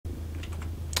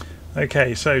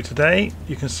Okay, so today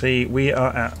you can see we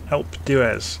are at Alpe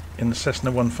d'Huez in the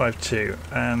Cessna 152,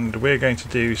 and we're going to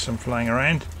do some flying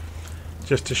around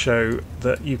just to show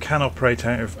that you can operate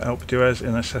out of Alpe d'Huez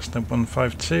in a Cessna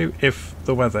 152 if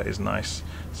the weather is nice.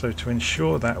 So to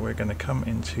ensure that, we're going to come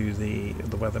into the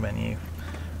weather menu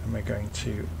and we're going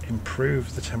to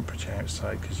improve the temperature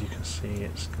outside, because you can see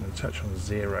it's going to touch on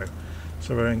 0.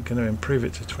 So we're going to improve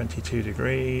it to 22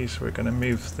 degrees. We're going to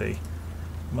move the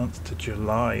month to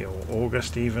July or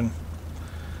August even,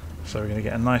 so we're going to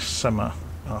get a nice summer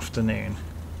afternoon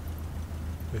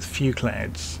with few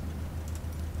clouds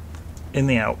in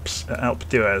the Alps at Alpe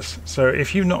d'Huez. So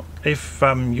if you're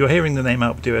hearing the name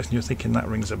Alpe d'Huez and you're thinking that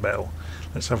rings a bell,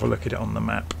 let's have a look at it on the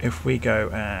map. If we go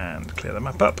and clear the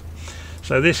map up,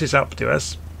 so this is Alpe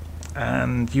d'Huez,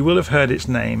 and you will have heard its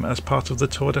name as part of the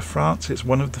Tour de France. It's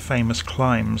one of the famous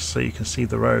climbs, so you can see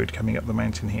the road coming up the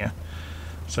mountain here.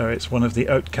 So it's one of the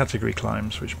haute category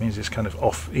climbs, which means it's kind of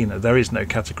off, there is no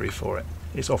category for it.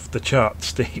 It's off the chart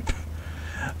steep.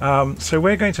 So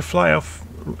we're going to fly off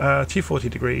 240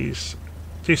 degrees,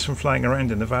 do some flying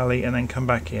around in the valley, and then come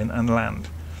back in and land.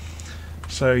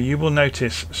 So you will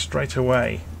notice straight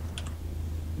away,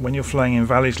 when you're flying in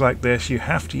valleys like this, you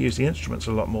have to use the instruments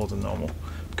a lot more than normal,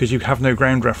 because you have no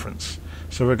ground reference.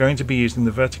 So we're going to be using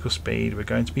the vertical speed, we're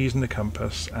going to be using the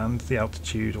compass and the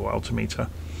altitude or altimeter,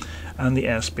 and the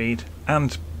airspeed,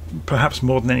 and perhaps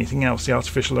more than anything else, the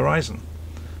artificial horizon,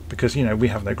 because we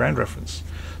have no ground reference.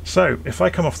 So if I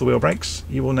come off the wheel brakes,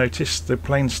 you will notice the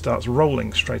plane starts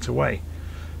rolling straight away,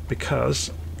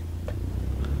 because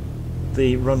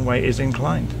the runway is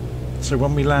inclined. So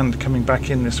when we land coming back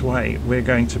in this way, we're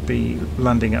going to be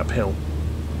landing uphill.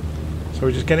 So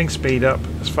we're just getting speed up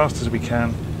as fast as we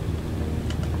can.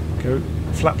 Go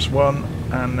flaps 1,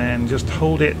 and then just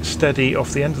hold it steady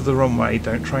off the end of the runway.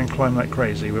 Don't try and climb like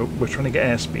crazy. We're trying to get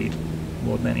airspeed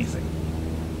more than anything.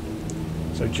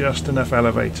 So just enough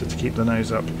elevator to keep the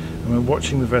nose up, and we're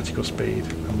watching the vertical speed,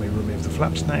 and we remove the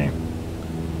flaps now.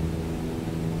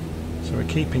 So we're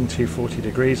keeping 240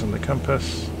 degrees on the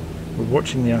compass. We're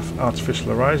watching the artificial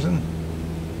horizon.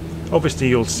 Obviously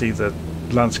you'll see the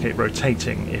landscape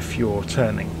rotating if you're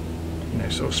turning,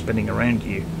 sort of spinning around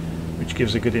you, which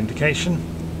gives a good indication.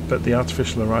 But the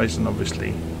artificial horizon,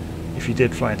 obviously, if you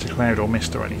did fly into cloud or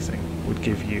mist or anything, would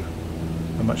give you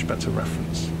a much better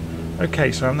reference.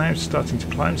 Okay, so I'm now starting to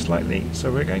climb slightly,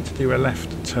 so we're going to do a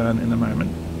left turn in a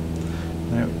moment.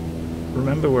 Now,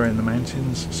 remember we're in the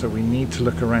mountains, so we need to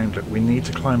look around. Look, we need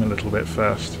to climb a little bit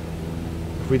first.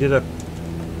 If we did a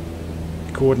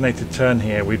coordinated turn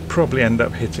here, we'd probably end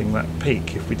up hitting that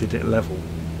peak if we did it level.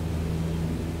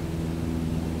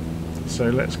 So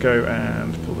let's go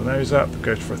and pull the nose up,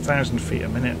 go for 1,000 feet a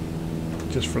minute,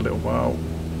 just for a little while.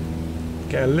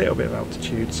 Get a little bit of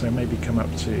altitude, so maybe come up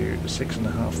to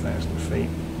 6,500 feet,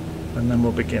 and then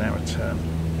we'll begin our turn.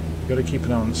 We've got to keep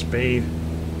an eye on the speed,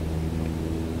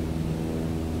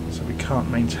 so we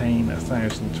can't maintain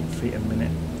 1,000 feet a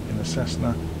minute in the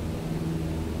Cessna.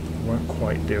 Won't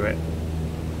quite do it,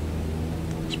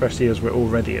 especially as we're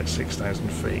already at 6,000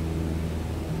 feet.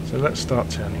 So let's start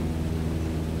turning.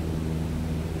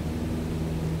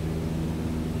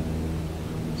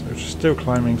 We're still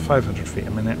climbing 500 feet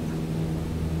a minute.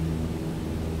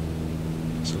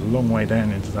 It's a long way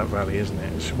down into that valley, isn't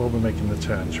it? So while we're making the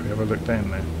turn, should we have a look down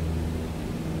there?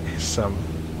 It's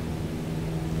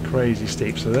crazy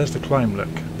steep. So there's the climb,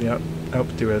 look, the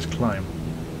Alpe d'Huez climb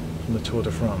from the Tour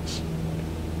de France.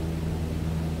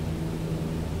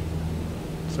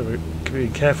 So we're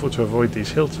being careful to avoid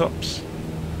these hilltops.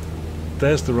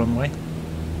 There's the runway.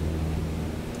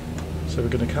 So we're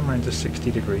going to come around to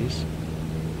 60 degrees.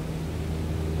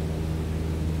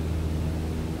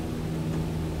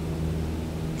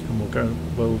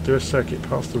 We'll do a circuit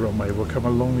past the runway, we'll come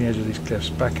along the edge of these cliffs,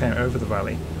 back out over the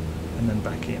valley, and then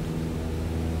back in.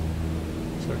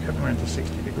 So we're coming around to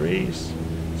 60 degrees,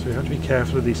 so we have to be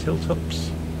careful of these hilltops.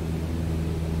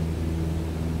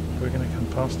 We're going to come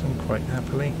past them quite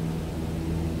happily.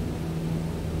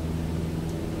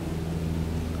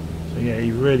 So yeah,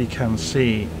 you really can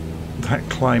see that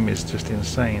climb is just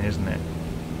insane, isn't it?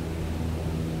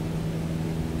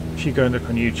 If you go and look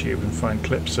on YouTube and find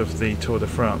clips of the Tour de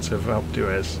France of Alpe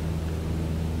d'Huez,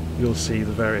 you'll see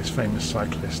the various famous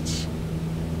cyclists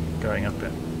going up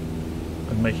it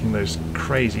and making those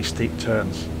crazy steep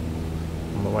turns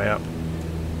on the way up.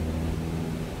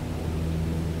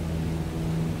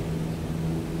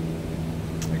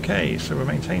 Okay, so we're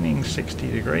maintaining 60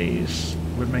 degrees,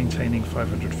 we're maintaining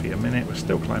 500 feet a minute, we're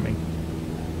still climbing.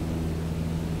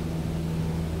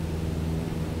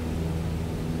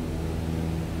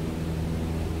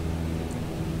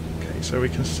 So we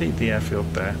can see the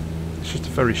airfield there. It's just a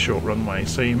very short runway,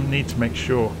 so you need to make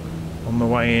sure on the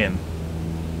way in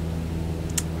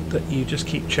that you just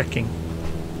keep checking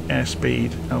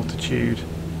airspeed, altitude,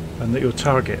 and that your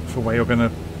target for where you're going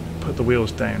to put the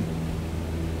wheels down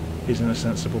is in a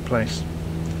sensible place.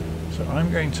 So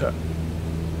I'm going to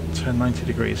turn 90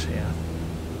 degrees here.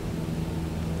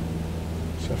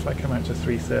 So if I come out to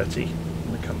 330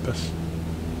 on the compass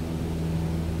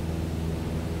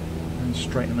and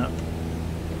straighten up,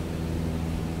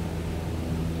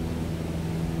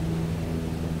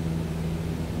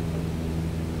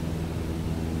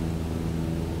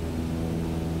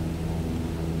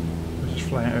 we'll just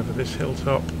fly out over this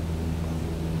hilltop.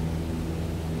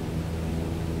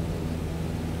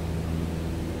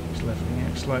 Just leveling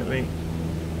out slightly.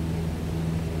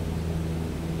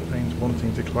 Plane's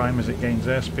wanting to climb as it gains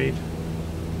airspeed, so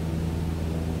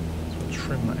we'll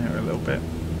trim that out a little bit.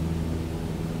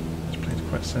 This plane's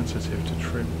quite sensitive to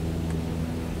trim.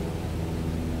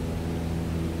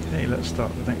 Okay, let's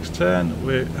start the next turn.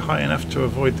 We're high enough to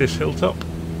avoid this hilltop,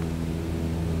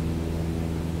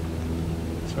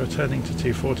 so we're turning to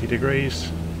 240 degrees,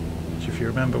 which, if you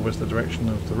remember, was the direction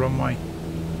of the runway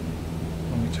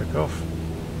when we took off.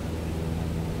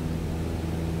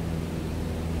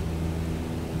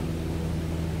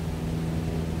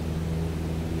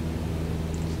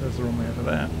 There's the runway over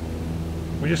there.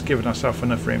 We're just giving ourselves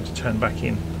enough room to turn back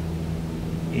in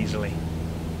easily.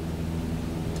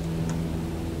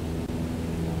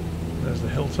 There's the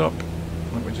hilltop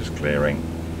that we're just clearing.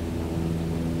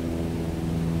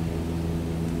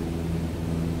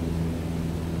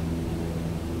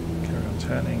 Carry on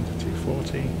turning to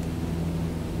 240.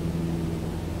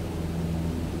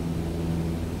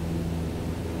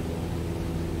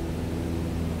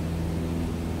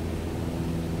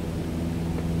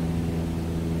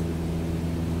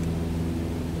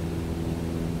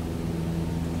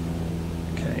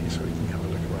 So we can have a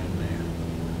look around there.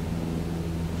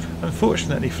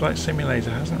 Unfortunately, Flight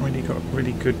Simulator hasn't really got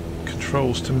really good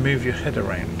controls to move your head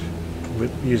around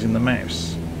with using the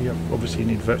mouse. You obviously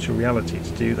need virtual reality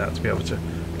to do that, to be able to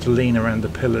lean around the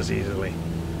pillars easily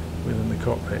within the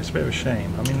cockpit. It's a bit of a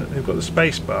shame. I mean, they've got the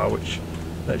space bar which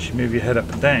lets you move your head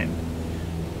up and down,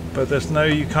 but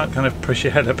you can't kind of push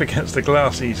your head up against the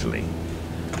glass easily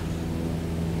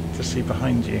to see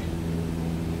behind you.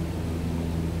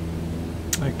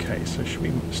 Okay, so should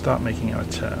we start making our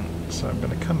turn? So I'm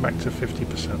going to come back to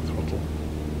 50% throttle.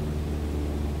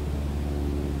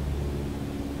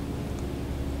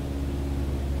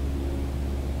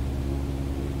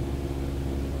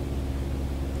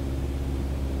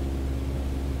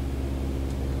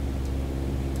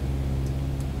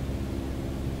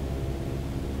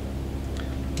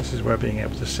 This is where being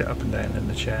able to sit up and down in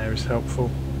the chair is helpful.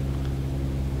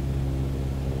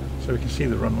 So we can see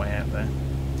the runway out there.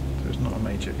 It's not a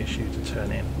major issue to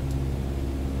turn in.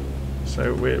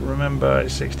 So remember,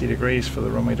 it's 60 degrees for the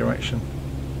runway direction.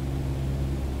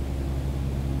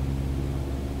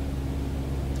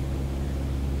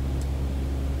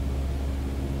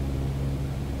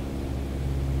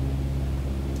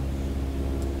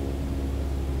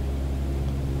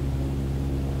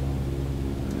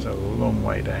 It's a long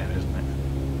way down, isn't it?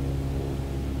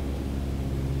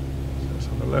 So let's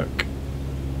have a look.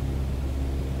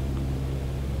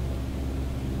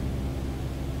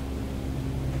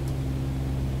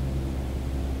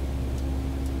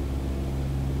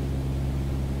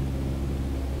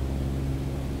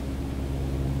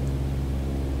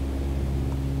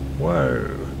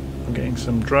 Whoa, I'm getting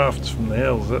some drafts from the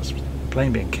hills. That's the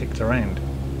plane being kicked around.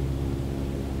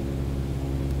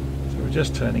 So we're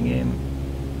just turning in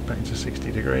back to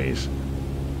 60 degrees.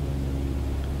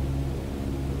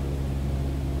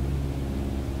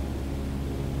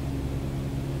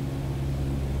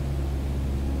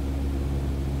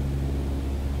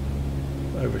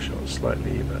 Overshot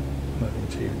slightly, but nothing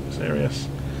too serious.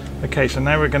 Okay, so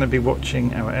now we're going to be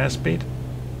watching our airspeed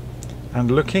and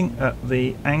looking at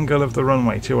the angle of the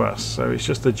runway to us. So it's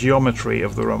just the geometry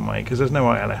of the runway, because there's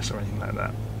no ILS or anything like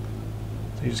that.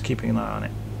 So you're just keeping an eye on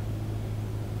it.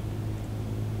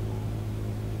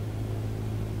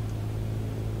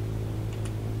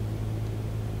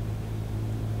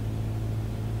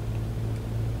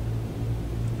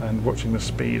 And watching the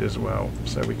speed as well.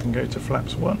 So we can go to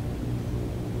flaps 1.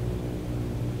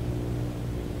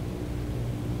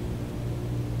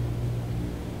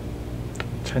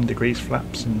 .10 degrees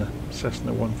flaps in the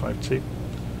Cessna 152.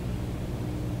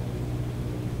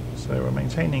 So we're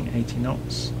maintaining 80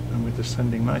 knots and we're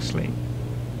descending nicely.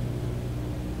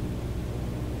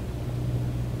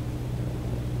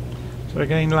 So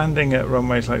again, landing at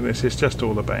runways like this is just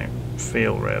all about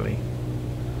feel, really,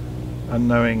 and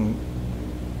knowing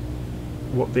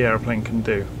what the aeroplane can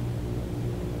do.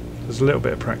 There's a little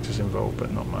bit of practice involved,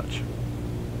 but not much.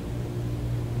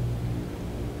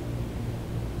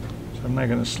 So I'm now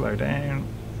going to slow down.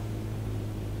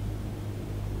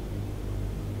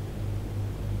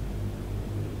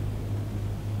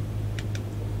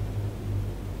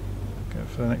 Go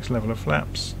for the next level of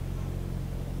flaps.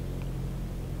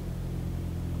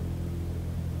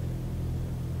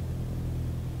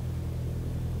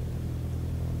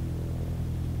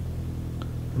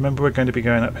 Remember, we're going to be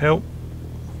going uphill,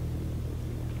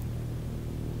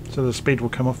 so the speed will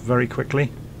come off very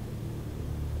quickly.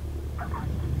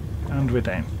 And we're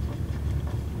down.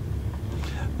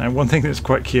 Now, one thing that's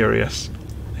quite curious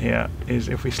here is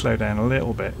if we slow down a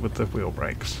little bit with the wheel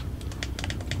brakes,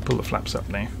 pull the flaps up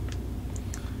now.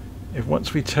 If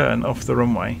once we turn off the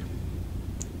runway,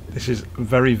 this is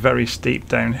very, very steep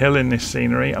downhill in this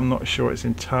scenery. I'm not sure it's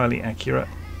entirely accurate.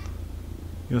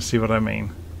 You'll see what I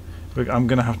mean. I'm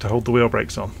going to have to hold the wheel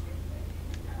brakes on.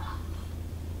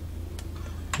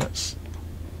 Because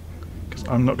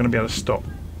I'm not going to be able to stop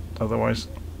otherwise.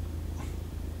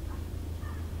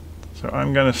 So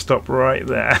I'm going to stop right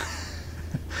there.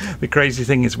 The crazy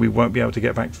thing is we won't be able to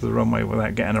get back to the runway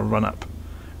without getting a run up.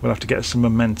 We'll have to get some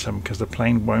momentum because the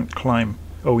plane won't climb,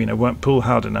 or won't pull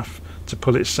hard enough to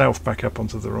pull itself back up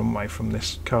onto the runway from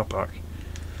this car park.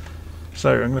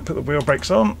 So I'm going to put the wheel brakes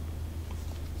on.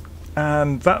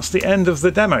 And that's the end of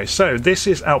the demo. So this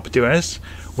is Alpe d'Huez.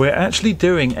 We're actually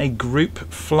doing a group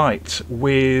flight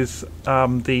with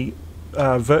the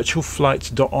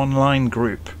virtualflight.online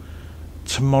group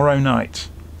tomorrow night.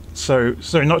 So,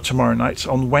 sorry, not tomorrow night,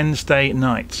 on Wednesday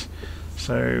night.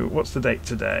 So what's the date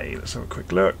today? Let's have a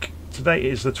quick look. Today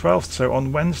is the 12th, so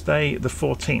on Wednesday the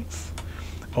 14th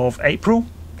of April.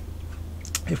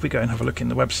 If we go and have a look in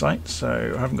the website,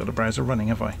 so I haven't got a browser running,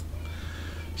 have I?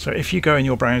 So if you go in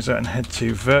your browser and head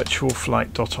to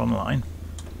virtualflight.online,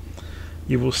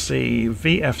 you will see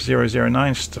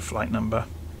VF009 is the flight number.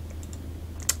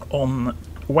 On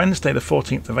Wednesday the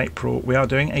 14th of April we are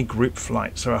doing a group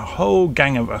flight, so a whole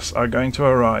gang of us are going to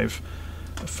arrive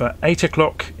for 8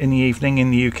 o'clock in the evening in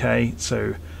the UK,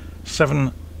 so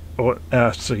 7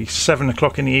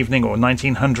 o'clock in the evening, or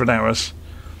 1900 hours,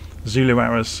 Zulu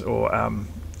hours, or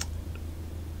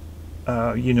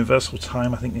universal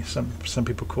time, I think some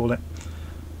people call it.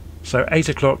 So 8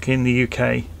 o'clock in the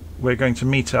UK we're going to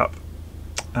meet up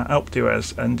at Alpe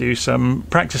d'Huez and do some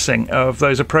practicing of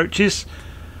those approaches.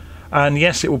 And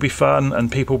yes, it will be fun,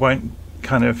 and people won't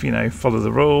kind of follow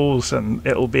the rules, and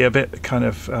it'll be a bit kind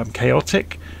of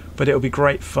chaotic, but it'll be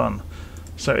great fun.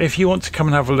 So if you want to come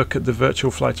and have a look at the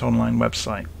Virtual Flight Online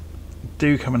website,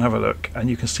 do come and have a look, and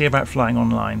you can see about flying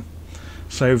online.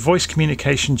 So voice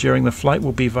communication during the flight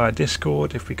will be via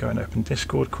Discord. If we go and open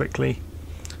Discord quickly,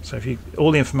 so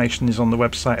all the information is on the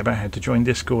website about how to join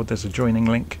Discord. There's a joining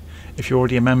link. If you're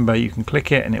already a member, you can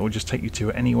click it and it will just take you to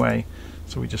it anyway.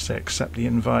 So we just say accept the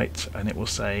invite, and it will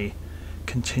say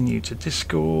continue to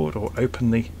Discord, or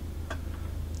open the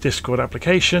Discord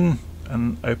application,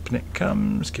 and open it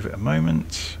comes. Give it a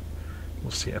moment.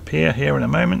 We'll see it appear here in a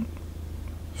moment.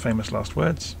 Famous last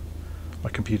words. My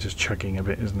computer's chugging a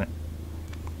bit, isn't it?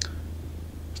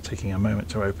 Taking a moment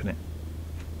to open it.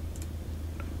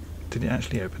 Did it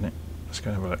actually open it? Let's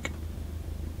go and have a look.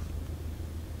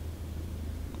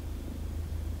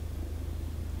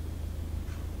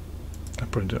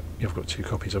 I've got 2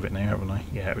 copies of it now, haven't I?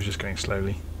 Yeah, it was just going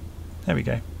slowly. There we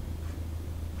go.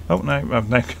 Oh no, I've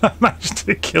managed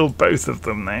to kill both of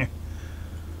them now.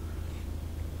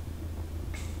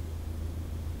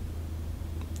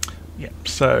 Yeah,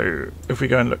 so if we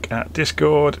go and look at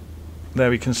Discord, there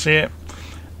we can see it.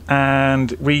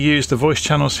 And we use the voice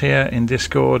channels here in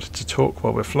Discord to talk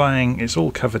while we're flying. It's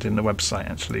all covered in the website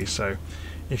actually, so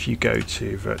if you go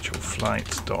to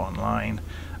virtualflight.online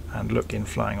and look in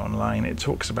Flying Online, it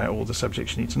talks about all the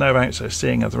subjects you need to know about. So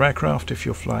seeing other aircraft, if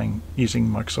you're flying using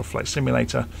Microsoft Flight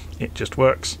Simulator, it just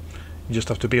works. You just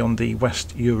have to be on the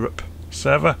West Europe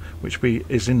server, which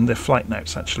is in the flight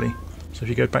notes actually. So if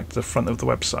you go back to the front of the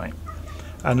website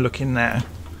and look in there,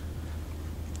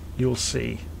 you'll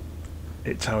see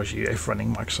it tells you if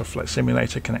running Microsoft Flight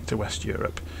Simulator, connect to West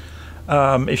Europe.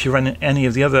 If you run any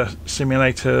of the other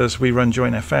simulators, we run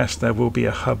JoinFS, there will be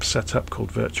a hub set up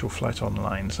called Virtual Flight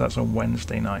Online, so that's on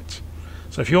Wednesday night.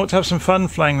 So if you want to have some fun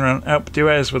flying around Alpe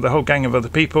d'Huez with a whole gang of other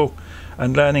people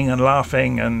and learning and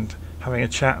laughing and having a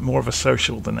chat, more of a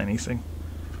social than anything,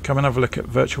 come and have a look at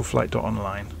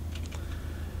virtualflight.online.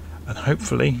 And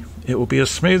hopefully it will be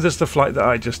as smooth as the flight that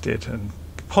I just did, and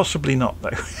possibly not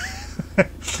though.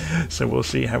 So we'll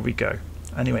see how we go.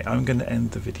 Anyway, I'm going to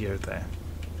end the video there.